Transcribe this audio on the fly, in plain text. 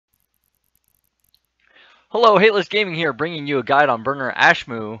Hello, Hateless Gaming here, bringing you a guide on burner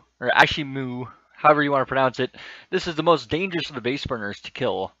Ashimmu, or Ashimmu, however you want to pronounce it. This is the most dangerous of the base burners to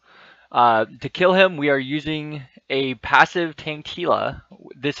kill. To kill him, we are using a passive tank Gila.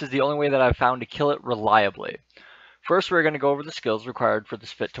 This is the only way that I've found to kill it reliably. First, we're going to go over the skills required for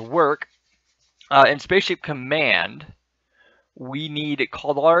this fit to work. In Spaceship Command, we need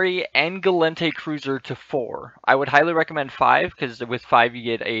Caldari and Galente Cruiser to 4. I would highly recommend 5, because with 5 you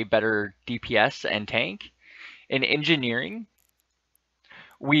get a better DPS and tank. In Engineering,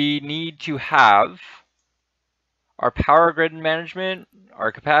 we need to have our power grid management,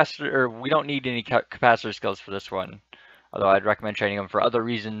 our capacitor, or we don't need any capacitor skills for this one, although I'd recommend training them for other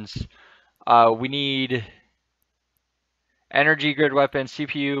reasons. We need energy grid weapon,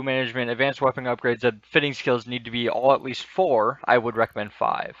 CPU management, advanced weapon upgrades. The fitting skills need to be all at least 4. I would recommend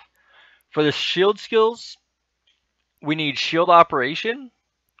 5. For the shield skills, we need shield operation,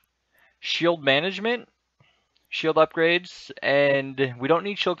 shield management, shield upgrades, and we don't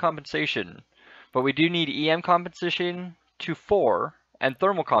need shield compensation, but we do need EM compensation to 4 and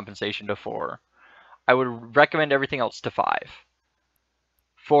thermal compensation to 4. I would recommend everything else to 5.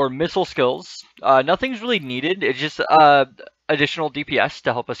 For missile skills, nothing's really needed. It's just additional DPS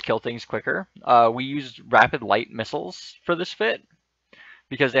to help us kill things quicker. We use rapid light missiles for this fit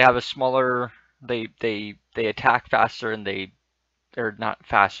because they have a smaller, they attack faster, and they're not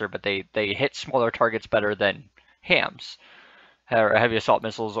faster, but they hit smaller targets better than hams, or heavy assault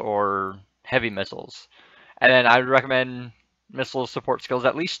missiles, or heavy missiles. And then I would recommend missile support skills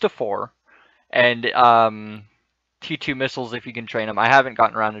at least to 4, and T2 missiles if you can train them. I haven't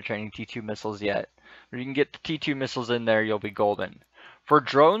gotten around to training T2 missiles yet, but if you can get the T2 missiles in there, you'll be golden. For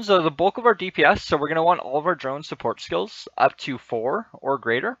drones, the bulk of our DPS, so we're going to want all of our drone support skills up to 4 or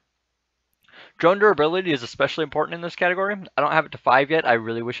greater. Drone durability is especially important in this category. I don't have it to 5 yet. I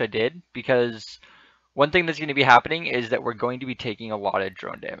really wish I did, because one thing that's going to be happening is that we're going to be taking a lot of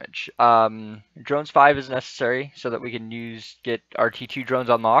drone damage. Drones 5 is necessary so that we can get our T2 drones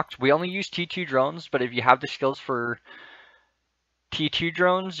unlocked. We only use T2 drones, but if you have the skills for T2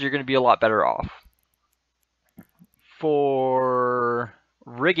 drones, you're going to be a lot better off. For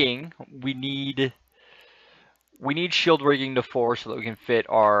rigging, we need shield rigging to 4 so that we can fit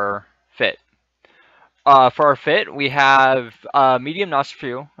our fit. For our fit, we have medium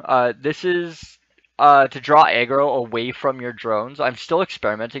Nosferatu. This is to draw aggro away from your drones. I'm still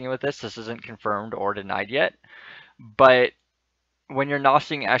experimenting with this. This isn't confirmed or denied yet. But when you're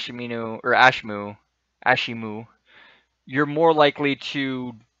nosing Ashimmu, you're more likely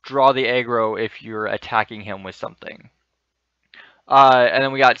to draw the aggro if you're attacking him with something. And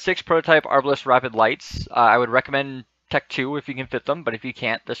then we got 6 prototype Arbalest rapid lights. I would recommend Tech 2 if you can fit them, but if you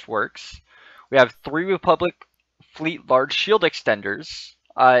can't, this works. We have 3 Republic Fleet large shield extenders.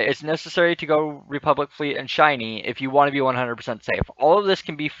 It's necessary to go Republic Fleet and Shiny if you want to be 100% safe. All of this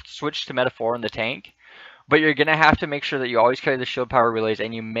can be switched to Metaphor in the tank, but you're going to have to make sure that you always carry the shield power relays,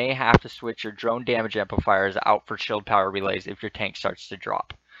 and you may have to switch your drone damage amplifiers out for shield power relays if your tank starts to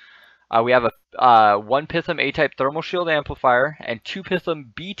drop. We have a 1 Pithum A-type thermal shield amplifier and 2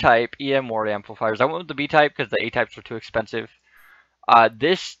 Pithum B-type EM ward amplifiers. I went with the B-type because the A-types were too expensive.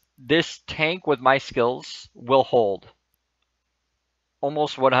 This tank with my skills will hold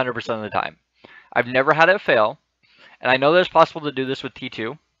almost 100% of the time. I've never had it fail, and I know that it's possible to do this with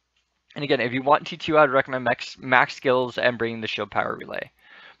T2. And again, if you want T2, I'd recommend max skills and bringing the shield power relay.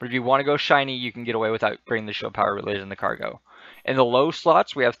 But if you want to go shiny, you can get away without bringing the shield power relays in the cargo. In the low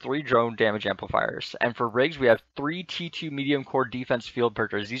slots, we have 3 drone damage amplifiers. And for rigs, we have 3 T2 medium core defense field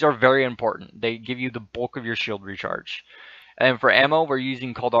purgers. These are very important. They give you the bulk of your shield recharge. And for ammo, we're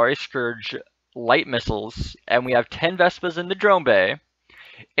using Caldari Scourge light missiles. And we have 10 Vespas in the drone bay.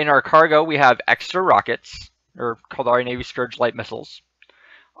 In our cargo, we have extra rockets, or Caldari Navy Scourge light missiles.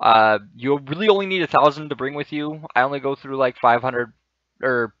 You really only need 1,000 to bring with you. I only go through like 500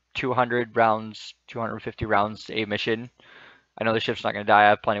 or 200 rounds, 250 rounds a mission. I know the ship's not going to die. I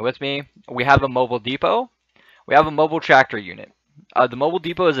have plenty with me. We have a mobile depot. We have a mobile tractor unit. The mobile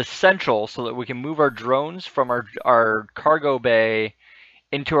depot is essential so that we can move our drones from our cargo bay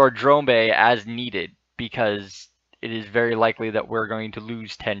into our drone bay as needed, because it is very likely that we're going to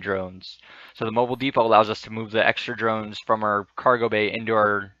lose 10 drones. So the mobile depot allows us to move the extra drones from our cargo bay into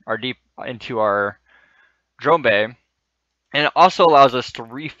our drone bay. And it also allows us to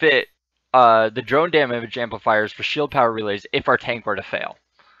refit the drone damage amplifiers for shield power relays if our tank were to fail.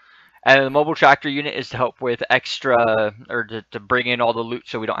 And the mobile tractor unit is to help with extra, or to bring in all the loot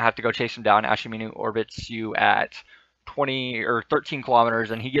so we don't have to go chase him down. Ashimmu orbits you at 20 or 13 kilometers,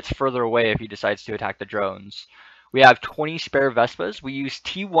 and he gets further away if he decides to attack the drones. We have 20 spare Vespas. We use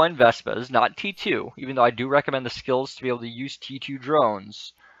T1 Vespas, not T2, even though I do recommend the skills to be able to use T2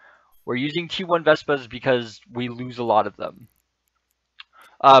 drones. We're using T1 Vespas because we lose a lot of them.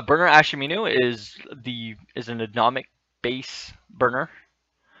 Burner Ashimmu is an Anomic base burner.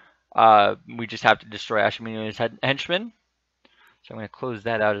 We just have to destroy Ashimmu and his henchmen. So I'm going to close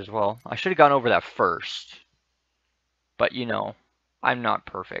that out as well. I should have gone over that first. But, you know, I'm not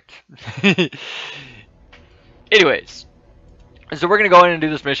perfect. Anyways. So we're going to go in and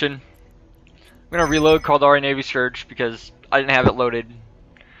do this mission. I'm going to reload Caldari Navy Scourge because I didn't have it loaded.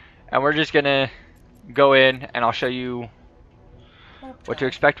 And we're just going to go in and I'll show you what to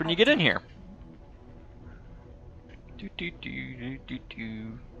expect when you get in here.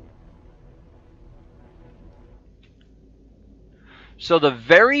 So the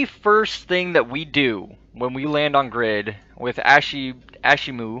very first thing that we do when we land on grid with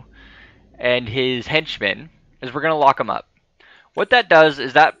Ashimmu and his henchmen is we're going to lock him up. What that does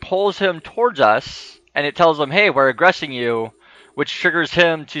is that pulls him towards us and it tells him, hey, we're aggressing you, which triggers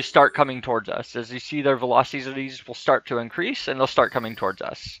him to start coming towards us. As you see, their velocities of these will start to increase and they'll start coming towards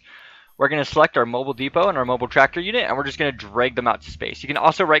us. We're going to select our mobile depot and our mobile tractor unit, and we're just going to drag them out to space. You can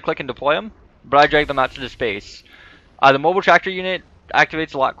also right-click and deploy them, but I drag them out to the space. The mobile tractor unit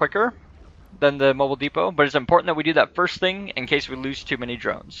activates a lot quicker than the mobile depot, but it's important that we do that first thing in case we lose too many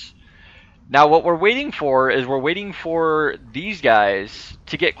drones. Now what we're waiting for is we're waiting for these guys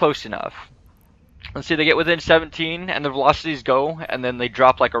to get close enough. Let's see, they get within 17 and the velocities go, and then they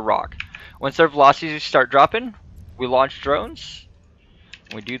drop like a rock. Once their velocities start dropping, we launch drones.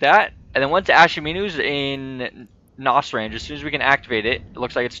 We do that, and then once Ashimmu's in NOS range, as soon as we can activate it, it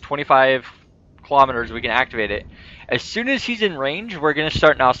looks like it's 25 kilometers, we can activate it. As soon as he's in range, we're going to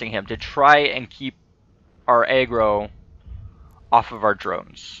start NOSing him to try and keep our aggro off of our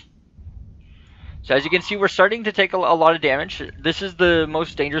drones. So as you can see, we're starting to take a lot of damage. This is the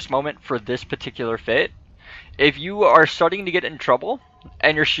most dangerous moment for this particular fit. If you are starting to get in trouble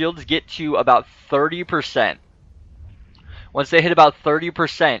and your shields get to about 30%, once they hit about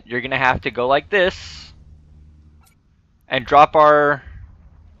 30%, you're going to have to go like this and we're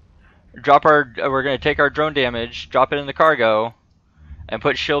going to take our drone damage, drop it in the cargo, and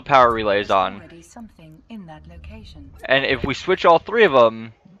put shield power relays on. And if we switch all three of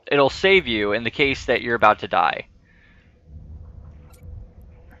them, it'll save you in the case that you're about to die.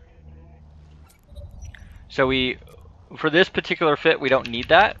 So for this particular fit, we don't need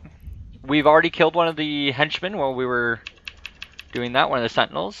that. We've already killed one of the henchmen while we were doing that, one of the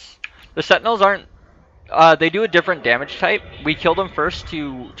sentinels. The sentinels aren't, they do a different damage type. We killed them first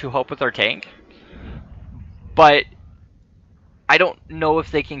to help with our tank. But I don't know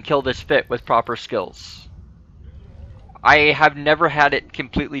if they can kill this fit with proper skills. I have never had it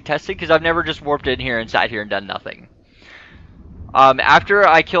completely tested because I've never just warped in here and sat here and done nothing. After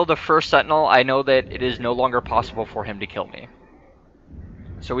I kill the first sentinel, I know that it is no longer possible for him to kill me.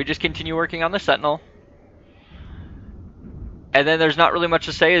 So we just continue working on the sentinel. And then there's not really much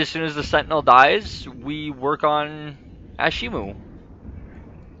to say. As soon as the sentinel dies, we work on Ashimmu.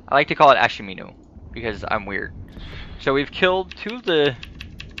 I like to call it Ashimmu because I'm weird. So we've killed two of the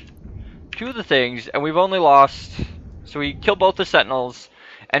things, and we've only lost. So we killed both the sentinels,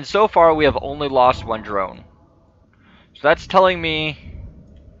 and so far we have only lost one drone. So that's telling me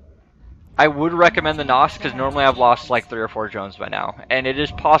I would recommend the NOS because normally I've lost like 3 or 4 drones by now, and it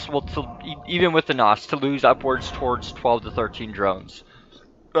is possible to, even with the NOS, to lose upwards towards 12 to 13 drones.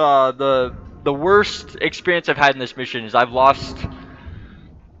 The worst experience I've had in this mission is I once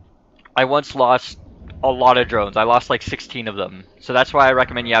lost a lot of drones. I lost like 16 of them. So that's why I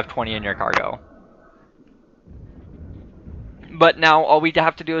recommend you have 20 in your cargo. But now all we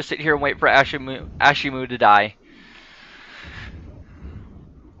have to do is sit here and wait for Ashimmu to die.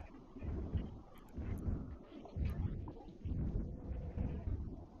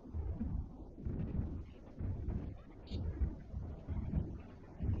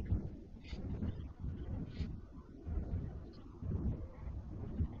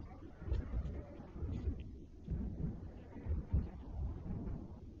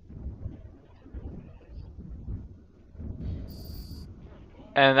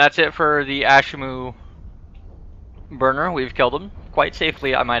 And that's it for the Ashimmu burner. We've killed him quite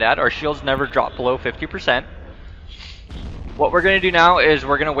safely, I might add. Our shields never drop below 50%. What we're going to do now is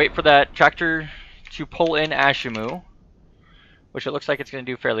we're going to wait for that tractor to pull in Ashimmu, which it looks like it's going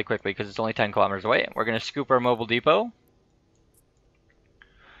to do fairly quickly because it's only 10 kilometers away. We're going to scoop our mobile depot.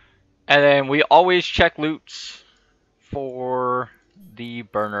 And then we always check loots for the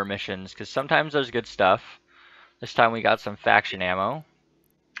burner missions because sometimes there's good stuff. This time we got some faction ammo.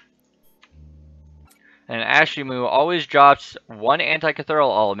 And Ashimmu always drops 1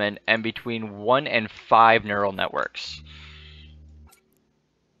 anti-cathedral element and between 1 and 5 neural networks.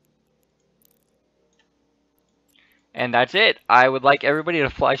 And that's it. I would like everybody to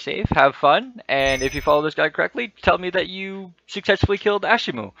fly safe, have fun, and if you follow this guide correctly, tell me that you successfully killed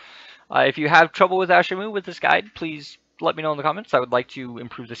Ashimmu. If you have trouble with Ashimmu with this guide, please let me know in the comments. I would like to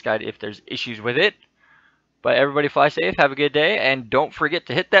improve this guide if there's issues with it. But everybody fly safe, have a good day, and don't forget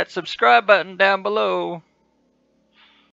to hit that subscribe button down below.